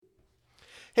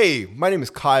Hey, my name is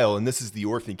Kyle, and this is the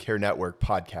Orphan Care Network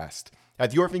podcast.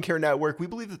 At the Orphan Care Network, we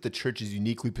believe that the church is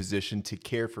uniquely positioned to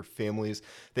care for families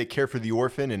that care for the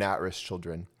orphan and at-risk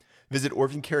children. Visit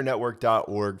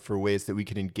orphancarenetwork.org for ways that we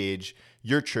can engage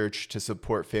your church to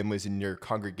support families in your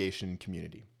congregation and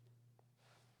community.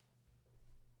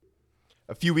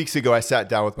 A few weeks ago, I sat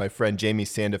down with my friend Jamie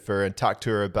Sandefer and talked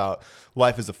to her about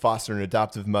life as a foster and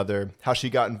adoptive mother, how she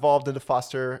got involved into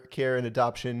foster care and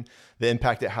adoption, the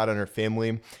impact it had on her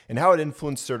family, and how it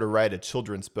influenced her to write a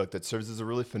children's book that serves as a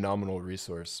really phenomenal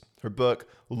resource. Her book,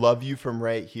 Love You From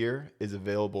Right Here, is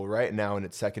available right now in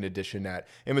its second edition at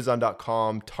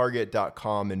Amazon.com,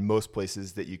 Target.com, and most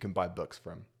places that you can buy books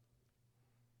from.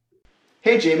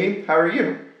 Hey, Jamie, how are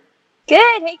you?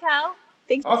 Good. Hey, Kyle.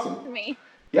 Thanks Awesome. for me.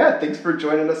 Yeah, thanks for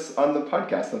joining us on the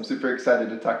podcast. I'm super excited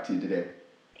to talk to you today.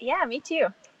 Yeah, me too.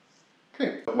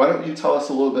 Okay, why don't you tell us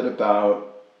a little bit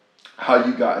about how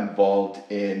you got involved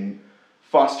in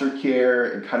foster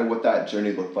care and kind of what that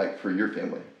journey looked like for your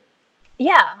family?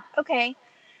 Yeah, okay.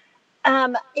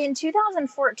 In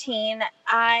 2014,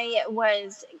 I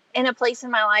was in a place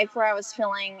in my life where I was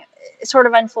feeling sort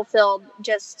of unfulfilled,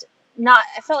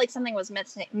 I felt like something was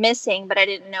missing, but I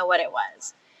didn't know what it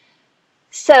was.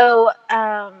 So,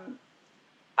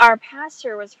 our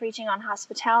pastor was preaching on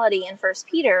hospitality in First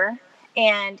Peter,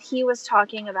 and he was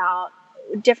talking about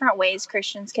different ways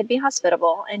Christians could be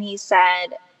hospitable. And he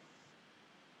said,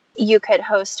 you could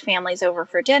host families over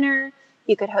for dinner,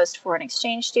 you could host foreign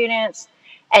exchange students.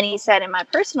 And he said, in my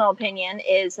personal opinion,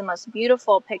 is the most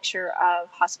beautiful picture of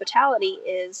hospitality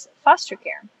is foster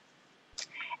care.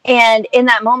 And in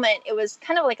that moment, it was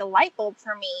kind of like a light bulb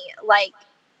for me, like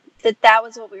that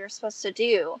was what we were supposed to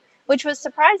do, which was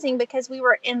surprising because we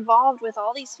were involved with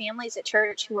all these families at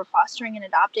church who were fostering and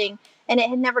adopting, and it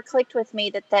had never clicked with me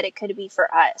that it could be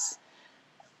for us.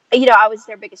 You know, I was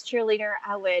their biggest cheerleader.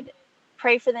 I would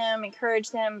pray for them, encourage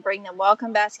them, bring them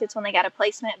welcome baskets when they got a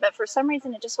placement, but for some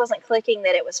reason it just wasn't clicking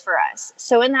that it was for us.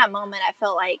 So in that moment, I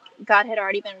felt like God had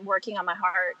already been working on my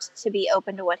heart to be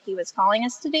open to what he was calling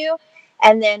us to do.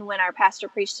 And then when our pastor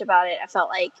preached about it, I felt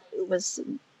like it was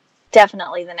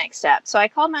definitely the next step. So I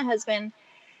called my husband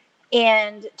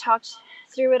and talked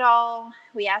through it all.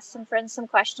 We asked some friends some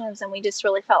questions, and we just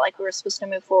really felt like we were supposed to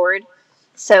move forward.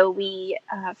 So we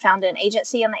found an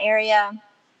agency in the area,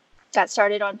 got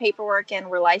started on paperwork, and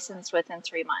were licensed within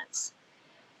 3 months.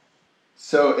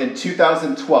 So in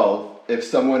 2012, if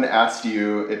someone asked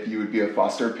you if you would be a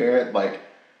foster parent,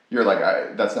 you're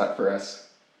like, that's not for us.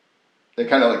 It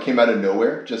kind of came out of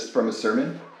nowhere just from a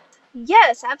sermon.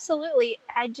 Yes, absolutely.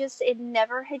 It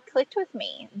never had clicked with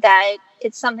me that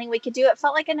it's something we could do. It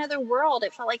felt like another world.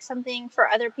 It felt like something for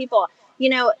other people. You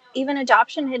know, even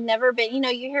adoption had never been,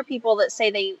 you hear people that say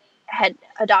they had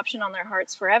adoption on their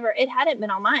hearts forever. It hadn't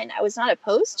been on mine. I was not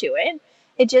opposed to it.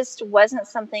 It just wasn't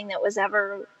something that was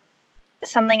ever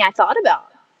something I thought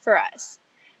about for us.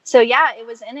 So yeah, it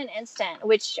was in an instant,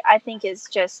 which I think is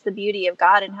just the beauty of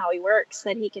God and how he works,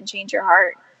 that he can change your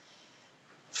heart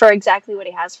for exactly what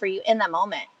he has for you in that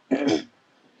moment.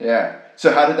 Yeah.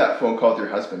 So how did that phone call with your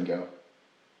husband go?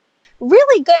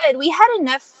 Really good. We had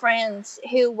enough friends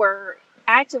who were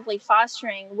actively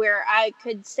fostering where I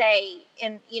could say,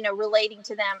 and relating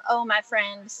to them, oh, my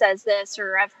friend says this,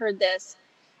 or I've heard this.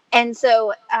 And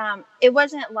so it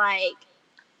wasn't like,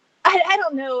 I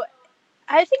don't know.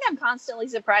 I think I'm constantly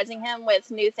surprising him with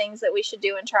new things that we should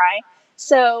do and try.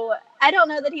 So I don't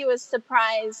know that he was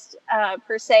surprised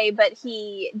per se, but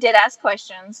he did ask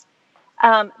questions.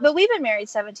 But we've been married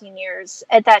 17 years.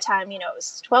 At that time, it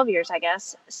was 12 years, I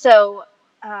guess. So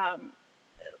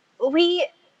we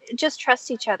just trust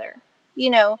each other,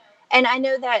 and I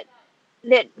know that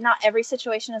not every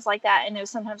situation is like that. I know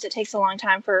sometimes it takes a long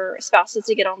time for spouses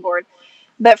to get on board.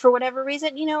 But for whatever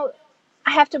reason, I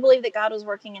have to believe that God was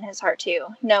working in his heart too,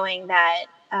 knowing that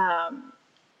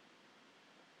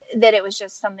that it was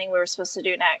just something we were supposed to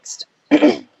do next.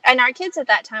 And our kids at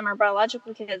that time, our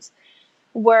biological kids,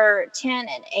 were 10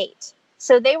 and 8.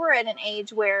 So they were at an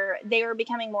age where they were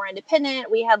becoming more independent.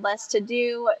 We had less to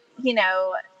do,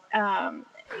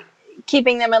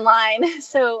 keeping them in line.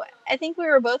 So I think we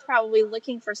were both probably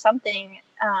looking for something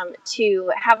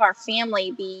to have our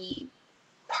family be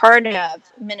part of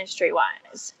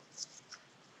ministry-wise.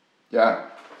 Yeah.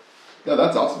 No,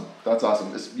 that's awesome. That's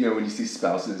awesome. When you see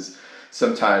spouses,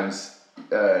 sometimes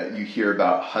you hear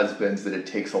about husbands that it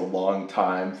takes a long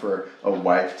time for a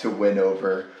wife to win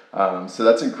over. So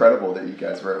that's incredible that you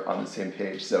guys were on the same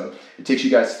page. So it takes you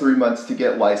guys 3 months to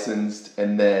get licensed,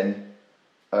 and then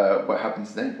what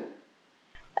happens then?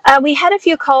 We had a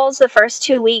few calls the first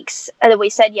 2 weeks that we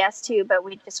said yes to, but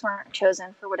we just weren't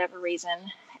chosen for whatever reason.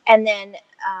 And then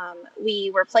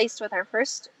we were placed with our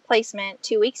first placement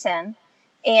 2 weeks in,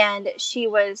 and she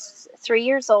was 3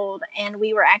 years old, and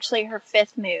we were actually her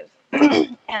fifth move.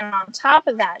 And on top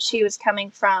of that, she was coming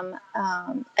from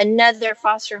another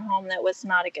foster home that was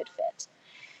not a good fit.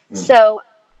 So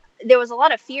there was a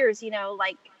lot of fears,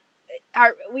 like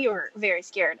we were very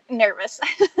scared, nervous.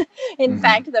 In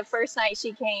fact, the first night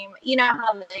she came, you know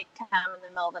how they come in the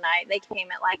middle of the night, they came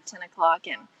at like 10 o'clock,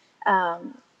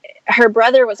 and her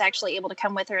brother was actually able to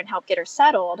come with her and help get her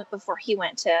settled before he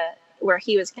went to where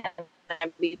he was going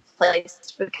to be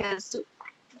placed, because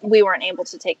we weren't able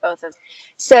to take both of them.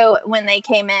 So when they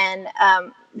came in,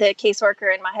 the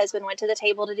caseworker and my husband went to the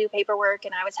table to do paperwork,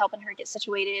 and I was helping her get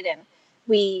situated, and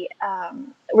we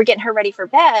were getting her ready for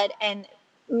bed, and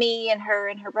me and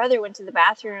her brother went to the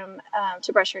bathroom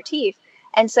to brush her teeth.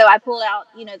 And so I pulled out,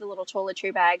 the little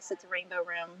toiletry bags that the Rainbow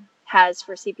Room has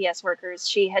for CPS workers.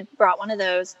 She had brought one of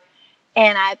those,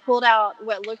 and I pulled out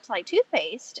what looked like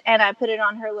toothpaste, and I put it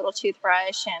on her little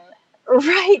toothbrush. And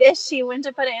right as she went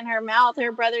to put it in her mouth,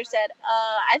 her brother said,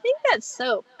 I think that's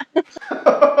soap.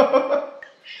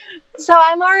 So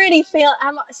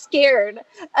I'm scared.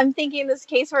 I'm thinking this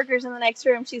caseworker's in the next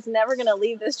room. She's never going to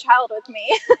leave this child with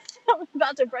me. I'm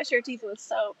about to brush her teeth with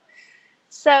soap.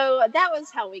 So that was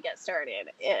how we got started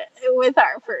with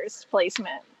our first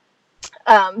placement.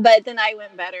 But the night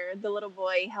went better. The little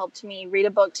boy helped me read a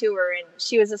book to her, and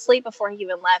she was asleep before he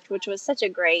even left, which was such a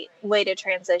great way to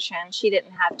transition. She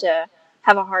didn't have to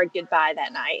have a hard goodbye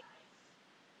that night.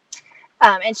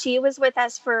 And she was with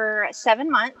us for 7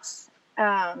 months.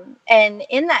 And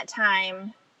in that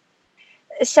time,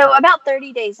 so about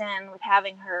 30 days in with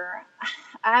having her,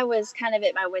 I was kind of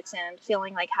at my wit's end,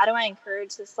 feeling like, how do I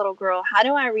encourage this little girl? How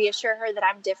do I reassure her that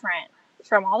I'm different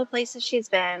from all the places she's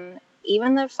been,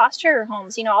 even the foster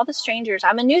homes, all the strangers?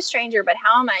 I'm a new stranger, but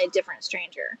how am I a different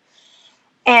stranger?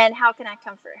 And how can I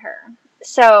comfort her?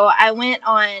 So I went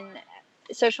on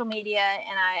social media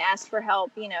and I asked for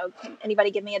help. Can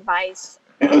anybody give me advice?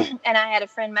 And I had a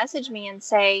friend message me and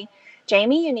say,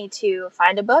 Jamie, you need to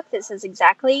find a book that says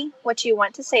exactly what you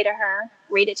want to say to her,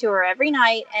 read it to her every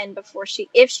night, and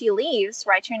if she leaves,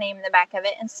 write your name in the back of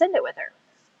it and send it with her.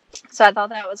 So I thought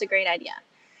that was a great idea.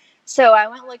 So I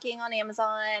went looking on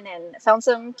Amazon and found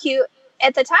some cute,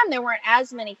 at the time there weren't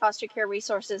as many foster care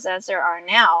resources as there are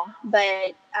now,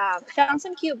 but found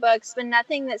some cute books, but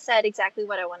nothing that said exactly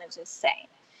what I wanted to say.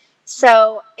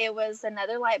 So it was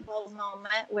another light bulb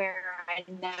moment where I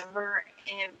never,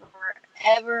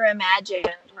 ever imagined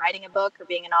writing a book or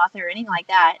being an author or anything like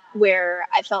that, where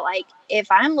I felt like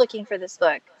if I'm looking for this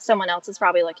book, someone else is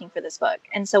probably looking for this book.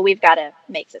 And so we've got to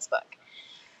make this book.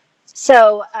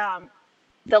 So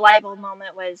the light bulb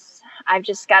moment was, I've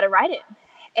just got to write it.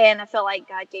 And I feel like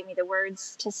God gave me the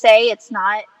words to say. It's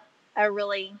not a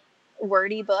really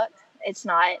wordy book. It's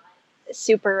not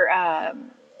super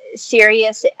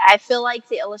serious. I feel like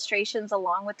the illustrations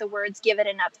along with the words give it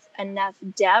enough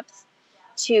depth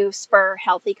to spur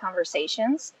healthy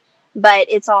conversations, but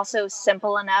it's also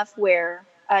simple enough where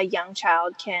a young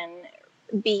child can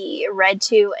be read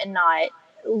to and not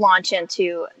launch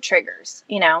into triggers,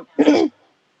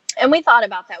 And we thought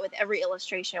about that with every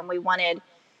illustration. We wanted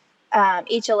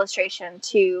each illustration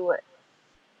to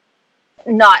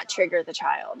not trigger the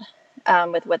child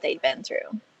with what they'd been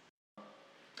through.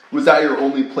 Was that your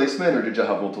only placement, or did you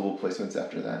have multiple placements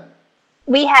after that?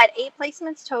 We had 8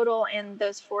 placements total in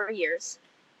those 4 years,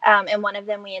 and one of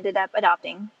them we ended up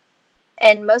adopting.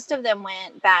 And most of them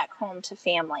went back home to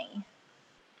family.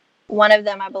 One of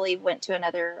them, I believe, went to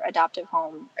another adoptive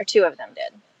home, or 2 of them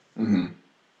did. Mm-hmm.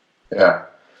 Yeah.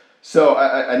 So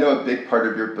I know a big part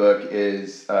of your book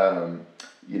is,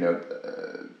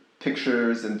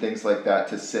 pictures and things like that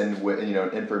to send with,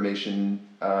 information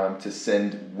to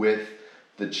send with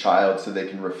the child so they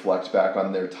can reflect back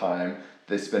on their time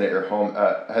they spent at your home.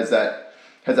 Has that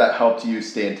helped you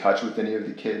stay in touch with any of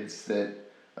the kids that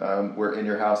were in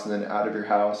your house and then out of your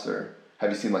house, or have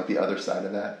you seen like the other side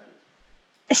of that?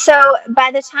 So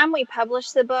by the time we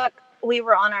published the book, we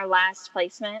were on our last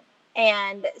placement.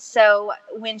 And so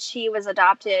when she was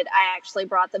adopted, I actually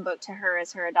brought the book to her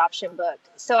as her adoption book.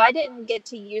 So I didn't get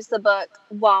to use the book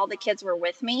while the kids were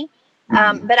with me,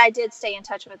 but I did stay in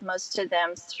touch with most of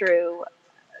them through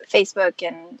Facebook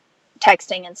and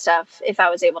texting and stuff if I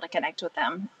was able to connect with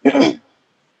them.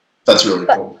 That's really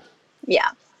cool.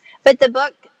 Yeah. But the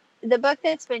book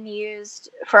that's been used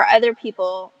for other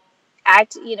people,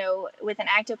 with an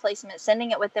active placement,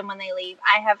 sending it with them when they leave,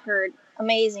 I have heard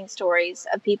amazing stories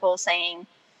of people saying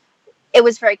it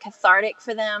was very cathartic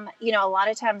for them. A lot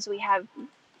of times we have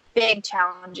big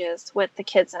challenges with the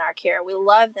kids in our care. We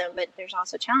love them, but there's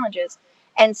also challenges.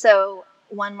 And so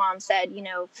one mom said,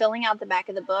 filling out the back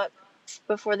of the book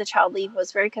before the child leave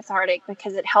was very cathartic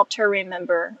because it helped her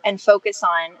remember and focus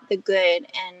on the good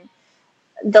and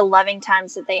the loving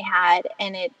times that they had,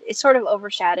 and it sort of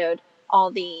overshadowed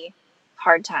all the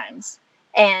hard times,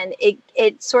 and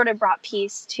it sort of brought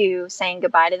peace to saying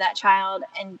goodbye to that child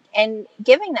and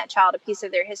giving that child a piece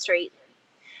of their history.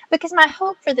 Because my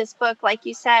hope for this book, like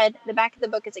you said, the back of the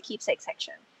book is a keepsake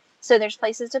section. So there's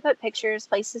places to put pictures,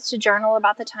 places to journal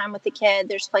about the time with the kid,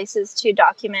 there's places to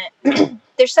document.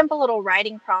 There's simple little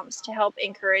writing prompts to help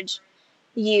encourage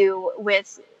you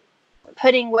with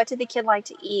putting, what did the kid like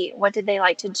to eat, what did they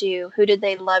like to do, who did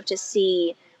they love to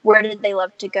see, where did they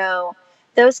love to go,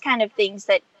 those kind of things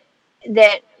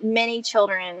that many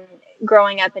children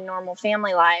growing up in normal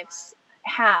family lives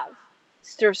have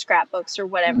through scrapbooks or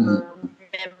whatever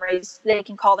memories. They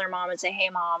can call their mom and say, hey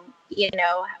mom,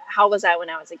 how was I when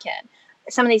I was a kid?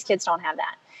 Some of these kids don't have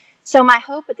that. So my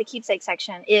hope with the keepsake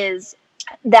section is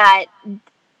that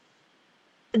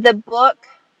the book,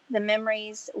 the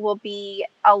memories, will be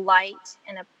a light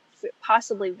in a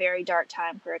possibly very dark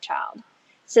time for a child,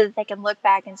 so that they can look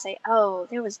back and say, oh,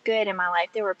 there was good in my life.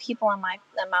 There were people in my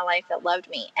life that loved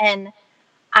me. And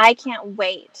I can't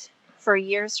wait for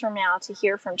years from now to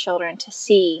hear from children, to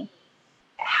see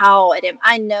how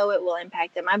I know it will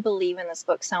impact them. I believe in this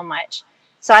book so much.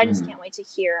 So I just can't wait to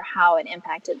hear how it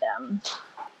impacted them.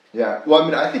 Yeah, well, I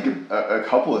mean, I think a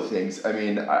couple of things. I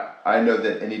mean, I know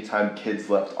that anytime kids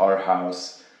left our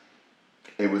house,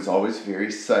 it was always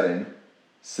very sudden.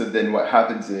 So then what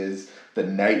happens is the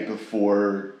night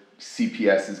before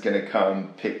CPS is going to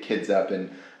come pick kids up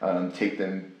and take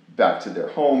them back to their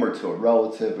home or to a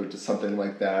relative or to something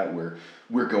like that, where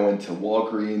we're going to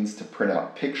Walgreens to print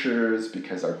out pictures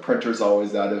because our printer's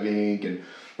always out of ink and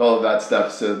all of that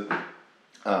stuff. So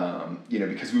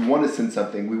because we want to send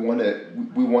something, we want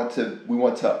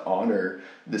to honor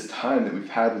this time that we've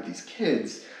had with these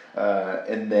kids,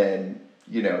 and then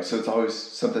so it's always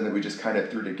something that we just kind of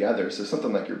threw together. So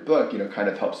something like your book, kind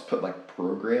of helps put like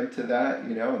program to that,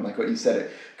 and like what you said,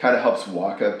 it kind of helps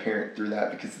walk a parent through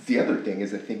that, because the other thing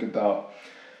is I think about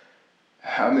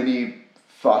how many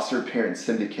foster parents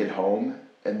send a kid home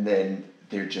and then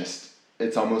they're just,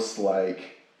 it's almost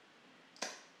like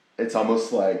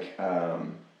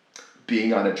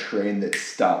being on a train that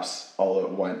stops all at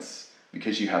once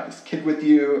because you have this kid with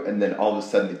you and then all of a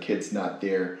sudden the kid's not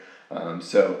there.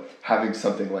 So having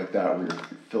something like that where you're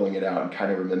filling it out and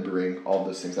kind of remembering all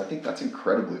those things, I think that's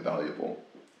incredibly valuable.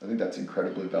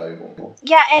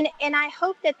 Yeah, and I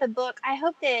hope that the book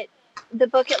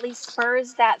at least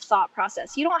spurs that thought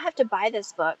process. You don't have to buy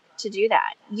this book to do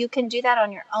that. You can do that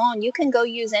on your own. You can go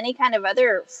use any kind of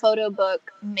other photo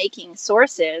book making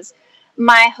sources.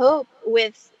 My hope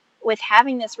with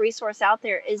having this resource out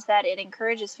there is that it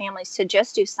encourages families to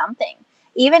just do something.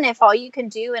 Even if all you can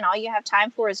do and all you have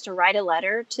time for is to write a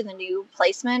letter to the new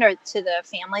placement or to the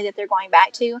family that they're going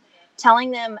back to,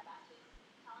 telling them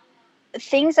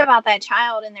things about that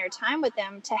child and their time with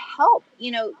them to help.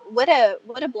 What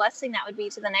a blessing that would be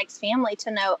to the next family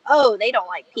to know, oh, they don't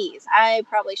like peas, I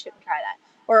probably shouldn't try that,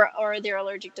 or they're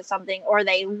allergic to something, or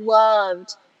they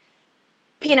loved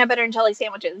peanut butter and jelly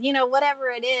sandwiches, whatever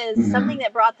it is, something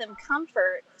that brought them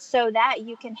comfort, so that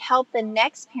you can help the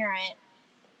next parent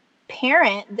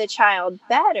the child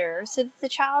better, so that the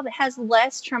child has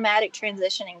less traumatic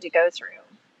transitioning to go through.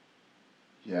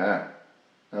 Yeah.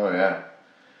 Oh yeah.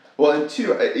 Well, and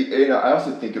two, I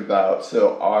also think about,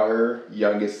 so our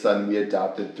youngest son we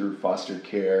adopted through foster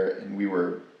care, and we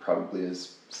were probably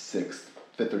his fifth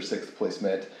or sixth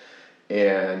placement,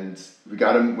 and we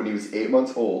got him when he was 8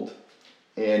 months old,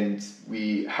 and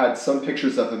we had some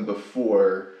pictures of him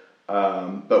before,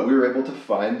 but we were able to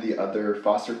find the other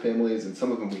foster families, and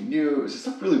some of them we knew. It was just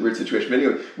a really weird situation. But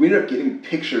anyway, we ended up getting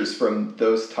pictures from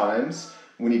those times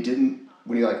when he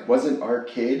wasn't our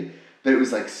kid. But it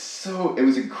was it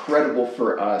was incredible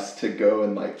for us to go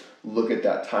and look at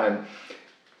that time.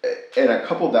 And I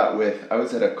coupled that with, I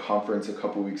was at a conference a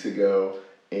couple weeks ago,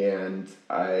 and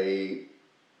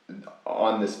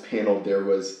on this panel there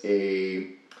was a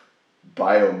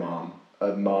bio mom,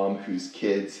 a mom whose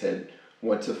kids had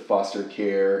went to foster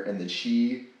care, and then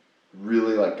she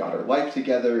really got her life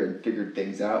together and figured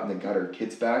things out and then got her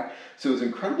kids back. So it was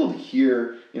incredible to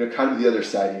hear, kind of the other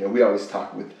side. We always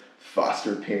talk with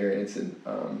foster parents and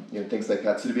things like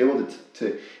that. So to be able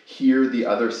to hear the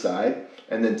other side,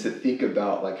 and then to think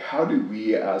about how do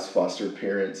we as foster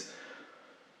parents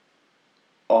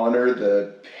honor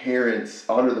the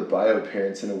bio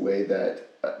parents in a way that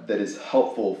is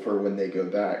helpful for when they go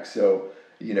back. So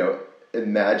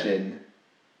imagine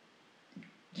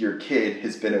your kid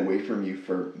has been away from you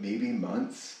for maybe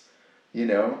months, you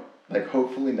know, like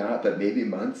hopefully not, but maybe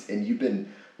months, and you've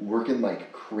been working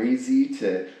like crazy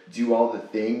to do all the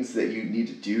things that you need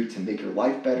to do to make your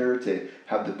life better, to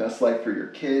have the best life for your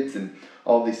kids and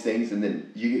all these things, and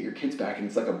then you get your kids back and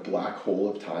it's like a black hole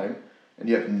of time and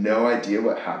you have no idea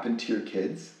what happened to your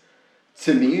kids.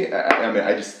 To me, I mean,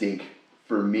 I just think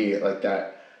for me like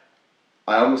that,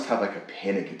 I almost have like a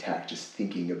panic attack just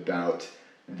thinking about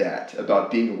that,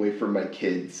 about being away from my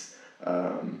kids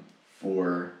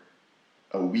for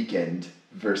a weekend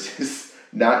versus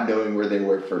not knowing where they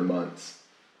were for months.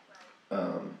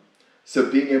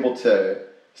 So being able to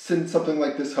send something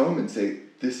like this home and say,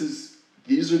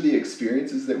 these are the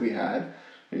experiences that we had,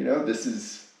 you know, this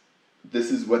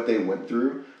is what they went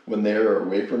through when they were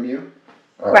away from you.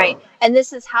 Right. And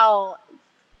this is how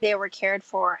they were cared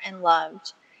for and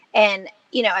loved. And,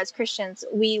 you know, as Christians,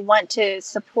 we want to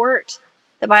support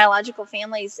the biological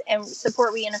families and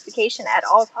support reunification at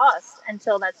all costs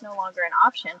until that's no longer an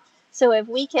option. So if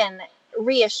we can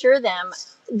reassure them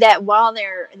that while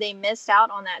they missed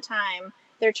out on that time,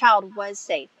 their child was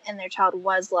safe and their child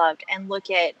was loved, and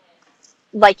look at,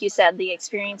 like you said, the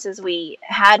experiences we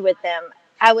had with them,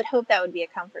 I would hope that would be a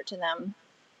comfort to them.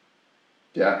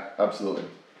 Yeah, absolutely.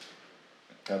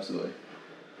 Absolutely.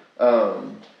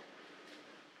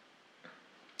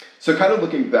 So kind of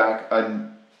looking back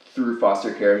on through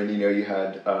foster care, I mean, you know, you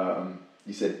had,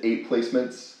 you said 8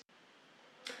 placements.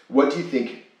 What do you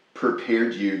think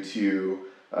prepared you to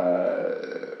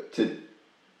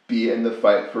be in the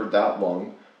fight for that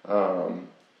long?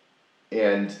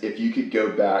 And if you could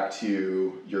go back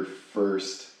to your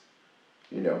first,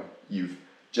 you know, you've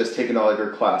just taken all of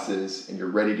your classes and you're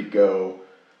ready to go,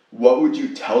 what would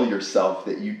you tell yourself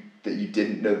that you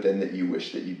didn't know then that you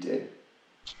wish that you did?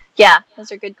 Yeah,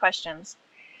 those are good questions.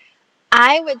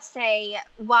 I would say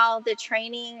while the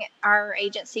training our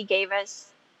agency gave us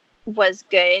was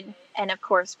good, and of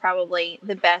course probably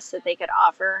the best that they could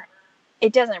offer,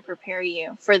 it doesn't prepare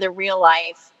you for the real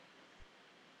life,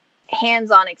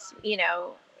 hands-on, you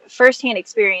know, firsthand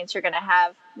experience you're going to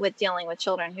have with dealing with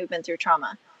children who've been through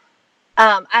trauma.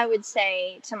 I would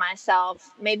say to myself,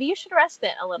 maybe you should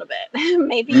respite a little bit.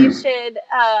 Maybe you should,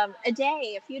 a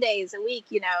day, a few days, a week,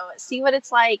 you know, see what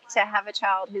it's like to have a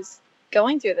child who's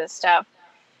going through this stuff.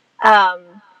 I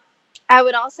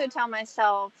would also tell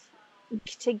myself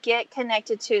to get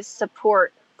connected to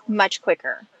support much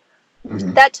quicker.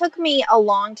 Mm-hmm. That took me a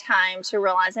long time to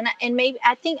realize, and maybe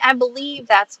I believe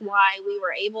that's why we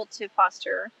were able to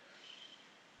foster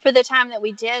for the time that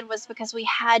we did, was because we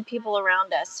had people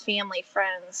around us, family,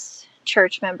 friends,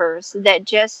 church members, that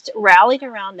just rallied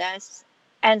around us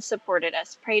and supported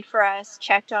us, prayed for us,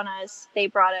 checked on us. They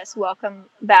brought us welcome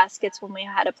baskets when we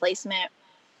had a placement.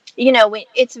 You know,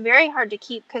 it's very hard to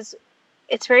keep, because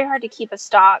it's very hard to keep a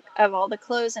stock of all the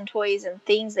clothes and toys and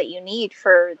things that you need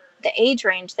for the age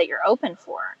range that you're open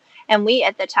for. And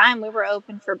at the time, we were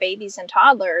open for babies and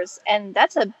toddlers, and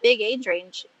that's a big age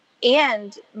range,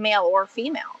 and male or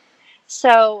female.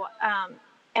 So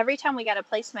every time we got a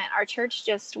placement, our church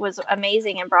just was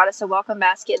amazing and brought us a welcome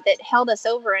basket that held us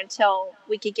over until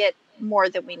we could get more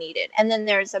than we needed. And then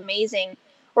there's amazing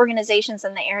organizations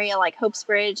in the area like Hope's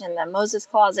Bridge and the Moses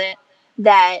Closet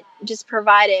that just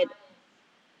provided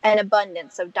an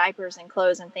abundance of diapers and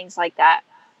clothes and things like that.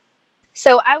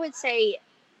 So I would say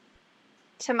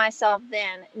to myself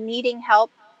then, needing help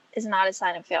is not a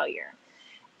sign of failure.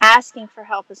 Asking for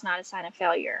help is not a sign of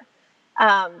failure.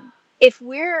 If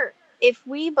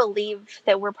we believe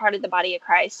that we're part of the body of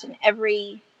Christ and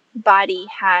every body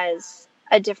has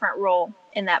a different role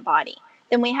in that body,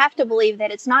 then we have to believe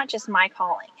that it's not just my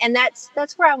calling. And that's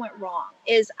where I went wrong,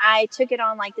 is I took it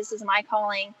on like this is my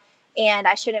calling and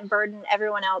I shouldn't burden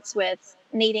everyone else with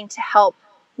needing to help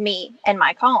me and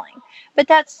my calling. But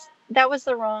that was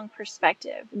the wrong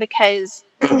perspective, because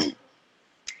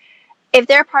if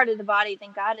they're part of the body,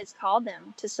 then God has called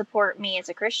them to support me as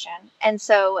a Christian. And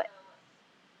so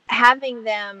having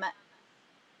them,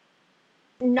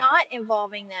 not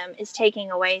involving them, is taking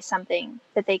away something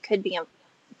that they could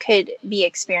be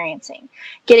experiencing,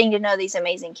 getting to know these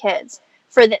amazing kids.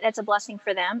 That's a blessing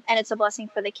for them, and it's a blessing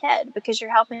for the kid, because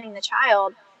you're helping the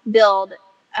child build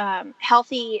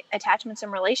healthy attachments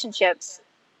and relationships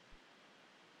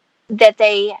that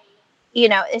they, you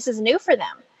know, this is new for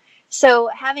them. So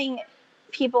having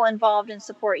people involved and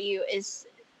support you is,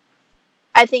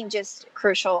 I think, just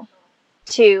crucial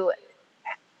to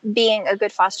being a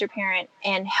good foster parent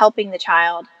and helping the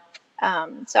child.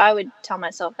 So I would tell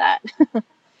myself that.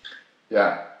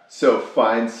 Yeah. So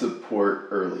find support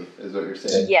early is what you're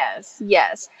saying.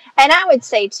 Yes. And I would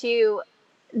say too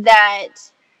that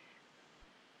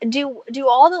do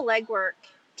all the legwork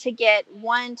to get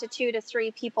 1 to 2 to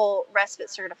 3 people respite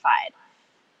certified.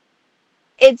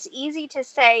 It's easy to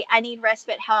say, I need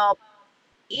respite help.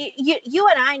 You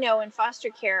and I know in foster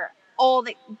care all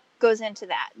that goes into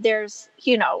that. There's,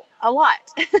 a lot.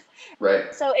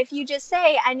 Right. So if you just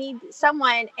say, I need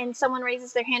someone, and someone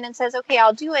raises their hand and says, okay,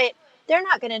 I'll do it, they're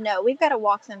not going to know. We've got to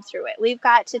walk them through it. We've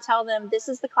got to tell them, this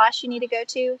is the class you need to go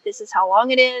to. This is how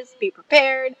long it is. Be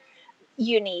prepared.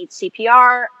 You need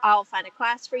CPR. I'll find a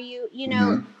class for you.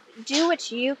 Do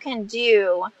what you can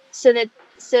do so that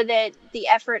the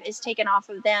effort is taken off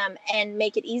of them and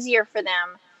make it easier for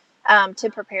them to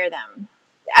prepare them.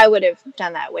 I would have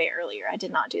done that way earlier. I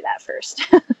did not do that first.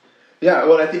 Yeah,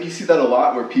 well, I think you see that a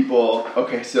lot where people,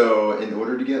 okay, so in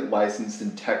order to get licensed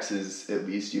in Texas, at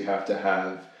least you have to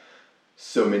have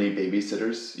so many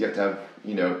babysitters. You have to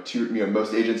have, two,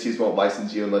 most agencies won't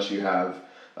license you unless you have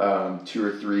 2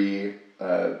 or 3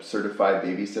 certified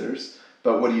babysitters.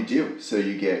 But what do you do? So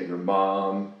you get your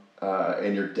mom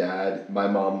and your dad. My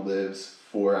mom lives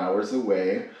 4 hours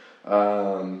away.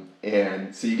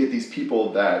 And so you get these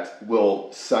people that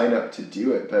will sign up to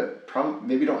do it, but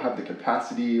maybe don't have the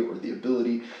capacity or the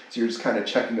ability. So you're just kind of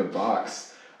checking a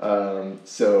box.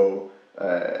 So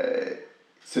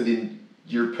then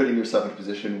you're putting yourself in a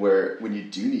position where when you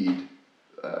do need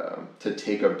to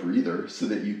take a breather so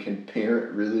that you can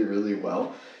parent really, really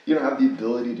well, you don't have the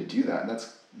ability to do that. And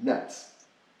that's nuts.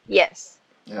 Yes.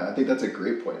 Yeah, I think that's a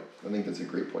great point.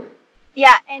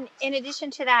 Yeah, and in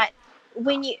addition to that,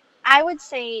 I would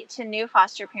say to new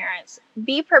foster parents,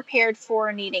 be prepared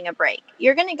for needing a break.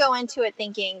 You're going to go into it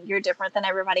thinking you're different than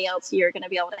everybody else. You're going to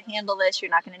be able to handle this. You're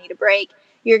not going to need a break.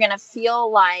 You're going to feel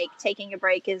like taking a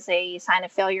break is a sign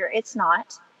of failure. It's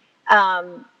not.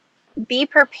 Be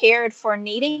prepared for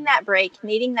needing that break,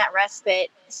 needing that respite,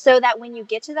 so that when you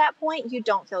get to that point, you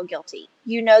don't feel guilty.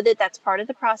 You know that that's part of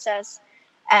the process.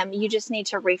 You just need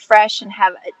to refresh and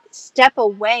have a step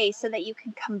away so that you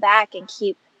can come back and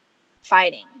keep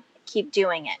fighting, keep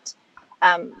doing it.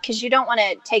 Because you don't want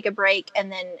to take a break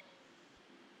and then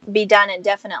be done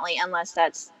indefinitely unless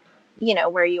that's,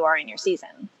 where you are in your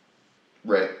season.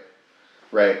 Right.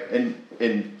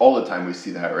 And all the time we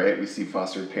see that, right? We see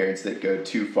foster parents that go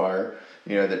too far,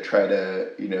 that try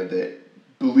to, that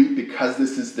believe because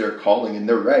this is their calling, and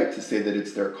they're right to say that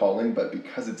it's their calling, but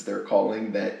because it's their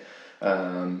calling that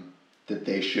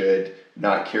they should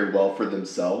not care well for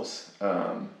themselves,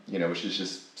 which is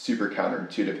just super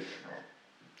counterintuitive.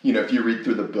 If you read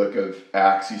through the book of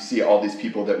Acts, you see all these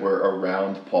people that were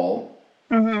around Paul.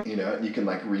 Mm-hmm. And you can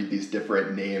read these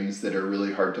different names that are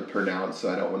really hard to pronounce,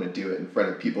 so I don't want to do it in front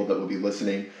of people that will be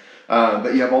listening.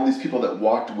 But you have all these people that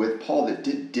walked with Paul that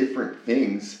did different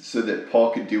things so that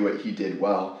Paul could do what he did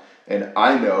well. And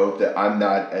I know that I'm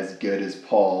not as good as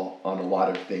Paul on a lot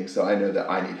of things, so I know that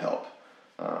I need help.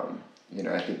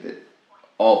 I think that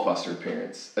all foster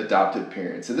parents, adoptive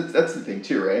parents, and that's the thing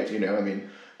too, right?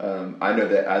 I know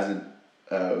that as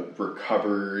a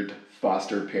recovered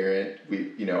foster parent,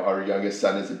 our youngest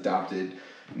son is adopted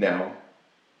now,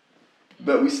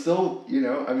 but we still,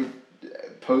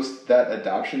 post that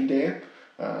adoption day,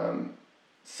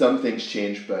 some things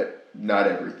change, but not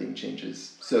everything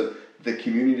changes. So the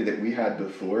community that we had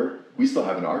before, we still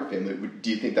have in our family. Do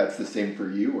you think that's the same for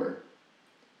you, or?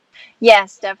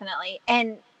 Yes, definitely.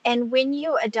 And when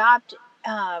you adopt,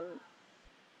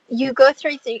 you go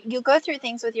through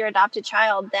things with your adopted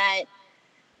child that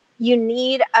you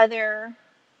need other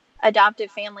adoptive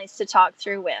families to talk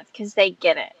through with, because they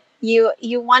get it.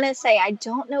 You want to say, I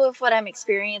don't know if what I'm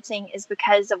experiencing is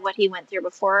because of what he went through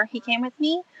before he came with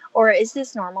me, or is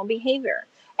this normal behavior?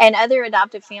 And other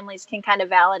adoptive families can kind of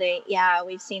validate, yeah,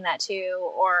 we've seen that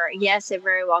too, or yes, it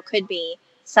very well could be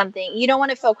something. You don't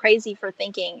want to feel crazy for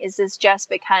thinking, is this just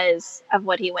because of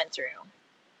what he went through?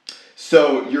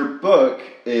 So your book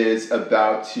is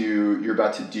you're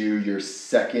about to do your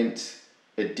second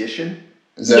edition?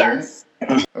 Is that Yes.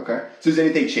 Right? Okay. So has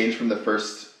anything changed from the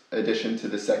first edition to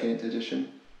the second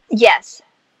edition? Yes.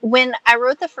 When I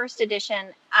wrote the first edition,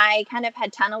 I kind of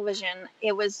had tunnel vision.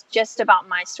 It was just about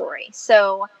my story.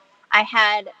 So I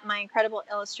had my incredible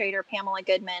illustrator, Pamela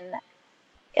Goodman,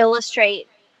 illustrate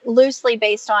loosely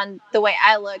based on the way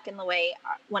I look and the way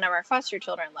one of our foster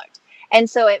children looked. And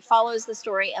so it follows the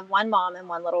story of one mom and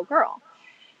one little girl.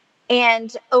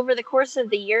 And over the course of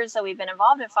the years that we've been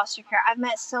involved in foster care, I've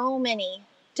met so many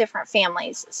different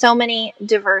families, so many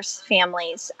diverse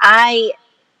families. I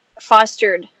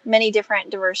fostered many different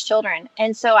diverse children.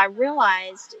 And so I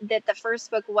realized that the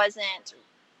first book wasn't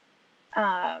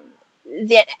an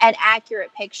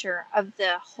accurate picture of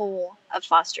the whole of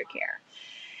foster care.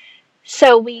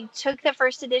 So we took the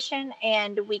first edition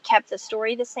and we kept the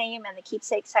story the same and the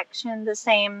keepsake section the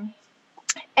same.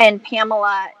 And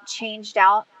Pamela changed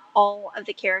out all of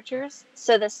the characters.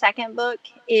 So the second book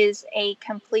is a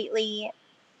completely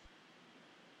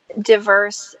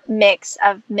diverse mix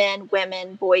of men,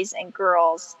 women, boys, and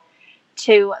girls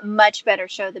to much better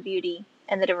show the beauty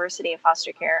and the diversity of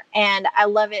foster care. And I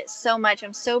love it so much.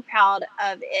 I'm so proud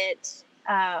of it.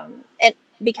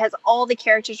 Because all the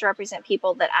characters represent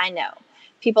people that I know,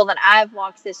 people that I've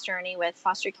walked this journey with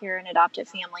foster care and adoptive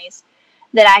families,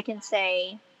 that I can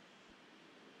say,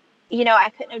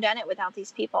 I couldn't have done it without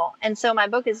these people. And so my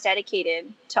book is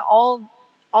dedicated to all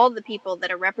the people that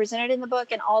are represented in the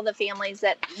book and all the families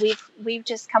that we've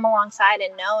just come alongside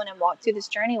and known and walked through this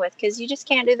journey with, because you just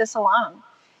can't do this alone.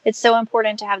 It's so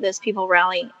important to have those people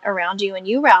rally around you and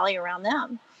you rally around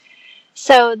them.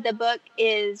 So the book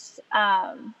is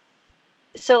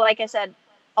so like I said,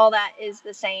 all that is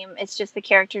the same. It's just the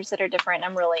characters that are different.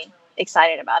 I'm really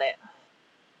excited about it.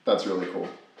 That's really cool.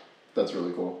 That's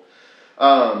really cool.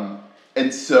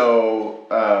 And so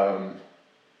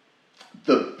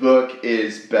the book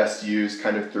is best used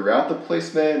kind of throughout the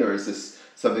placement, or is this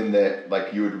something that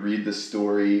like you would read the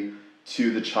story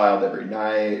to the child every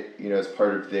night, as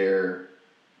part of their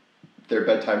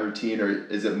bedtime routine, or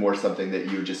is it more something that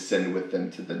you would just send with them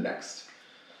to their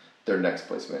next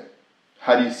placement?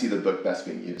 How do you see the book best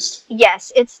being used?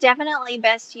 Yes, it's definitely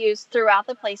best used throughout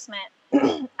the placement.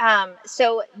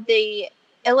 So the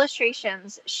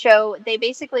illustrations they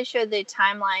basically show the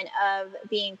timeline of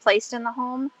being placed in the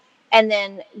home and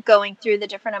then going through the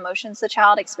different emotions the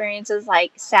child experiences,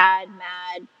 like sad,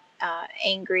 mad,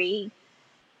 angry,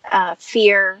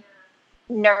 fear,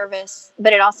 nervous,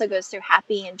 but it also goes through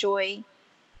happy and joy.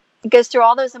 It goes through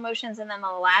all those emotions. And then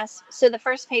the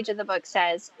first page of the book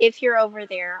says, if you're over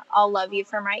there, I'll love you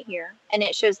from right here. And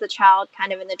it shows the child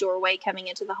kind of in the doorway coming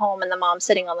into the home and the mom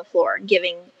sitting on the floor,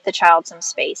 giving the child some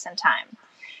space and time,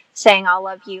 saying, I'll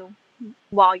love you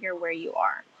while you're where you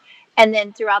are. And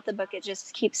then throughout the book, it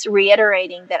just keeps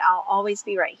reiterating that I'll always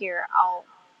be right here.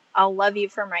 I'll love you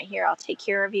from right here. I'll take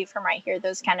care of you from right here,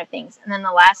 those kind of things. And then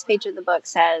the last page of the book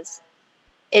says,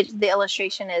 the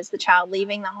illustration is the child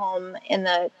leaving the home in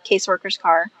the caseworker's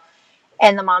car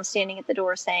and the mom standing at the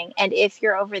door saying, and if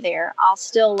you're over there, I'll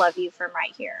still love you from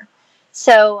right here.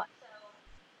 So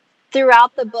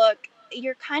throughout the book,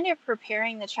 you're kind of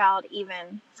preparing the child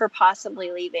even for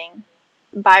possibly leaving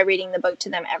by reading the book to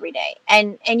them every day.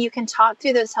 And you can talk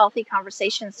through those healthy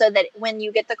conversations so that when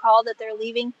you get the call that they're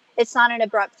leaving, it's not an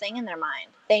abrupt thing in their mind.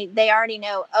 They already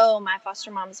know, oh, my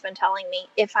foster mom's been telling me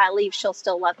if I leave, she'll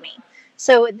still love me.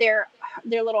 So their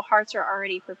little hearts are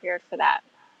already prepared for that.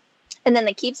 And then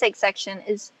the keepsake section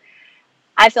is,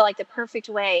 I feel like, the perfect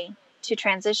way to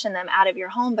transition them out of your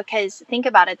home, because think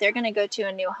about it, they're going to go to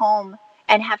a new home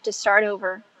and have to start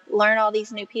over, learn all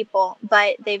these new people,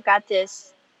 but they've got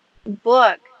this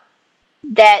book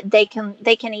that they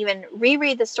can even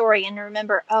reread the story and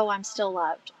remember, oh, I'm still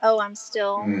loved. Oh,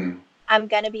 I'm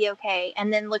going to be okay.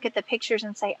 And then look at the pictures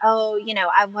and say, oh,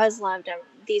 I was loved. And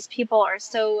these people are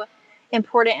so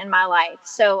important in my life.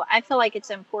 So I feel like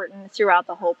it's important throughout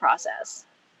the whole process.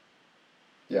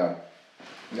 Yeah.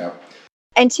 Yeah.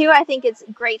 And two, I think it's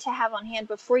great to have on hand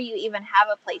before you even have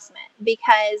a placement,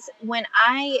 because when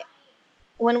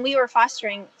we were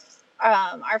fostering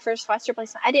our first foster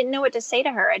placement, I didn't know what to say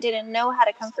to her. I didn't know how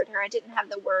to comfort her. I didn't have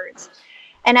the words.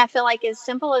 And I feel like as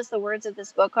simple as the words of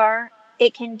this book are,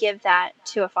 it can give that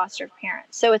to a foster parent.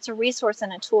 So it's a resource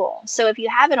and a tool. So if you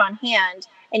have it on hand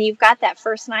and you've got that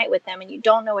first night with them and you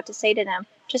don't know what to say to them,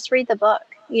 just read the book.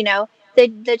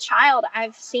 The child,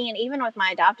 I've seen, even with my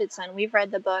adopted son, we've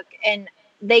read the book and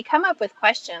they come up with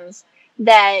questions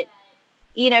that,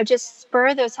 just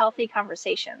spur those healthy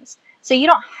conversations. So you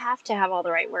don't have to have all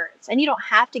the right words and you don't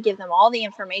have to give them all the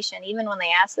information, even when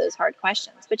they ask those hard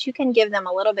questions, but you can give them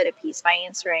a little bit of peace by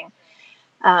answering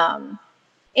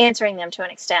them to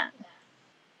an extent.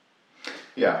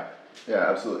 Yeah,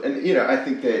 absolutely. And, I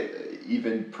think that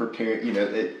even preparing,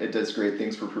 it does great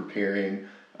things for preparing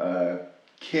a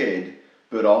kid,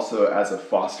 but also as a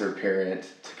foster parent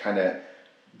to kind of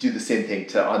do the same thing,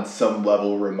 to on some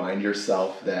level remind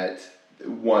yourself that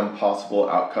one possible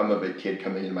outcome of a kid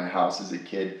coming into my house is a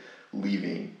kid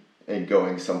leaving and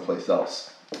going someplace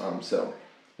else. So,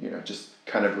 just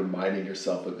kind of reminding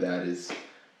yourself of that is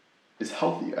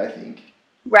healthy, I think.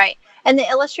 Right. And the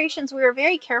illustrations, we were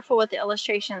very careful with the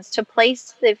illustrations to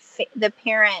place the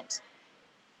parent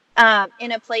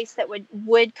in a place that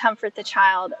would comfort the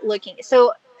child looking.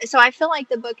 So I feel like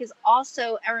the book is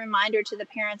also a reminder to the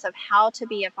parents of how to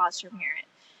be a foster parent.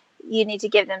 You need to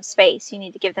give them space. You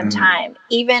need to give them time.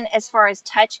 Even as far as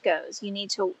touch goes, you need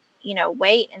to,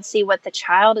 wait and see what the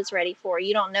child is ready for.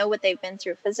 You don't know what they've been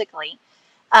through physically.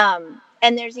 And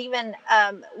there's even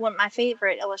one, my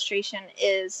favorite illustration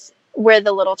is where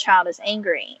the little child is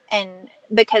angry. And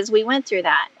because we went through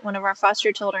that, one of our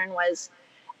foster children was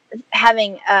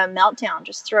having a meltdown,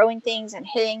 just throwing things and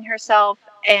hitting herself.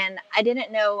 And I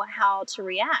didn't know how to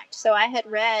react. So I had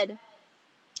read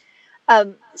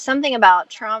something about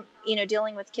trauma,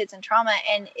 dealing with kids and trauma.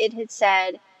 And it had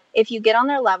said, if you get on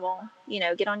their level,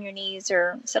 get on your knees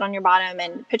or sit on your bottom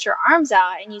and put your arms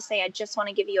out and you say, I just want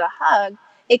to give you a hug,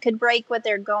 it could break what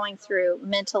they're going through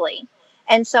mentally.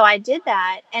 And so I did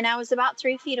that, and I was about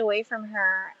 3 feet away from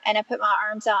her, and I put my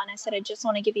arms out and I said, I just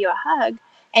want to give you a hug.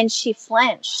 And she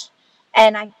flinched.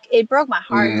 And it broke my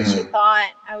heart that she thought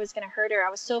I was going to hurt her. I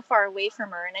was so far away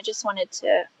from her, and I just wanted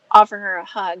to offer her a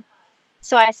hug.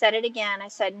 So I said it again. I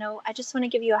said, no, I just want to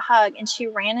give you a hug. And she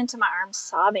ran into my arms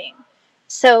sobbing.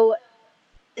 So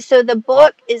the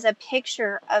book is a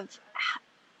picture of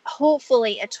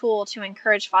hopefully a tool to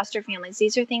encourage foster families.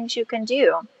 These are things you can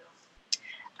do.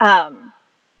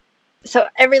 So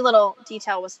every little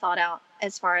detail was thought out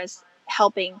as far as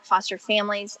helping foster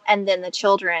families and then the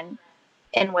children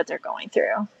in what they're going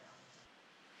through.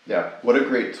 Yeah, what a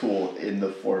great tool in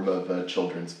the form of a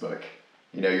children's book.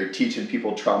 You're teaching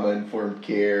people trauma-informed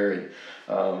care and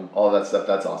all that stuff.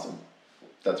 That's awesome.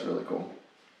 That's really cool.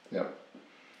 Yeah.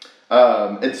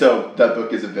 And so that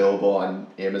book is available on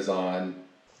Amazon.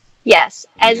 Yes.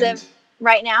 As of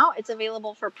right now, it's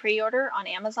available for pre-order on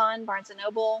Amazon, Barnes &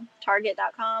 Noble,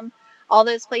 Target.com, all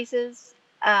those places.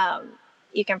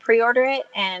 You can pre-order it,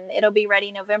 and it'll be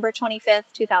ready November 25th,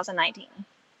 2019.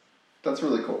 That's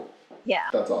really cool. Yeah.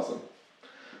 That's awesome.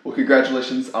 Well,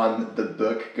 congratulations on the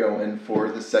book going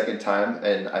for the second time,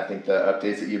 and I think the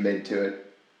updates that you made to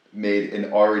it made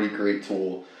an already great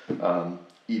tool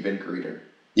even greater.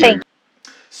 Thank you.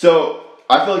 So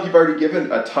I feel like you've already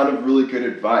given a ton of really good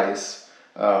advice.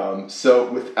 So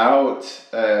without,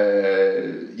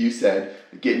 you said,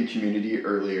 get in community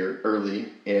early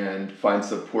and find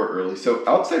support early. So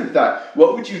outside of that,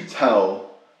 what would you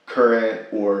tell current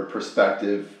or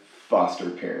prospective foster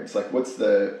parents? Like what's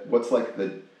like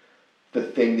the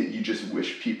thing that you just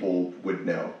wish people would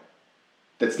know?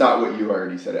 That's not what you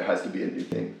already said. It has to be a new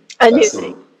thing.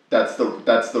 That's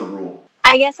the rule.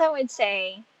 I guess I would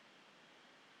say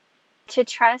to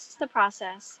trust the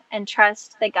process and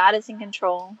trust that God is in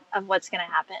control of what's going to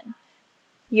happen.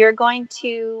 You're going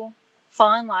to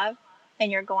fall in love and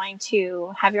you're going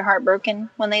to have your heart broken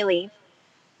when they leave.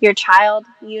 Your child,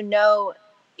 you're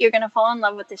going to fall in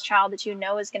love with this child that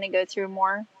is going to go through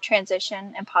more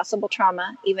transition and possible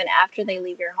trauma even after they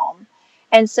leave your home.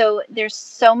 And so there's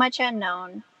so much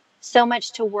unknown, so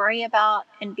much to worry about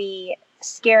and be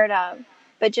scared of,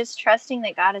 but just trusting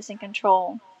that God is in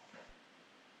control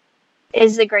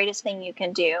is the greatest thing you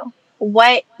can do.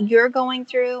 What you're going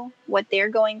through, what they're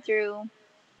going through,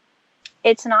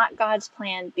 it's not God's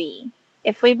plan B.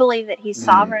 If we believe that He's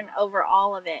sovereign over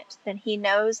all of it, then He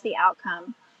knows the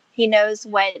outcome. He knows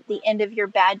what the end of your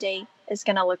bad day is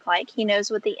going to look like. He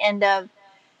knows what the end of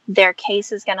their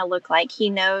case is going to look like. He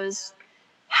knows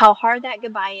how hard that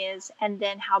goodbye is, and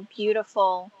then how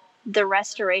beautiful the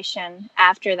restoration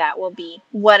after that will be,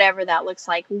 whatever that looks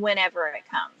like, whenever it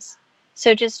comes.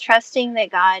 So just trusting that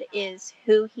God is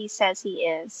who He says He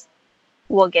is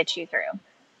will get you through.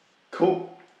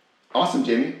 Cool. Awesome,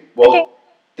 Jamie. Well,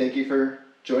 Thank you for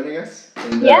joining us.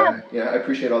 And, I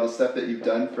appreciate all the stuff that you've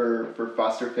done for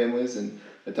foster families and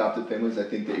adopted families. I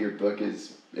think that your book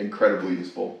is incredibly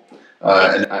useful.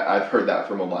 And I've heard that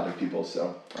from a lot of people.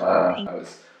 So I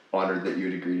was honored that you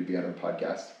would agree to be on our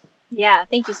podcast. Yeah,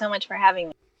 thank you so much for having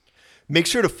me. Make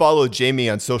sure to follow Jamie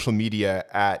on social media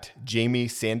at Jamie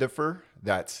Sandefer.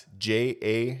 That's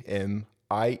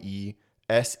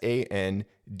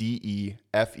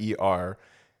JamieSandefer.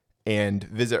 And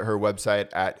visit her website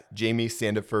at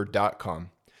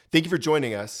jamiesandefer.com. Thank you for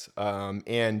joining us.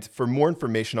 And for more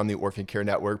information on the Orphan Care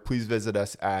Network, please visit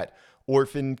us at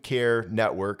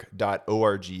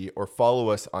orphancarenetwork.org or follow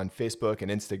us on Facebook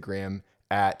and Instagram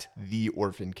at the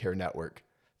Orphan Care Network.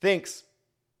 Thanks.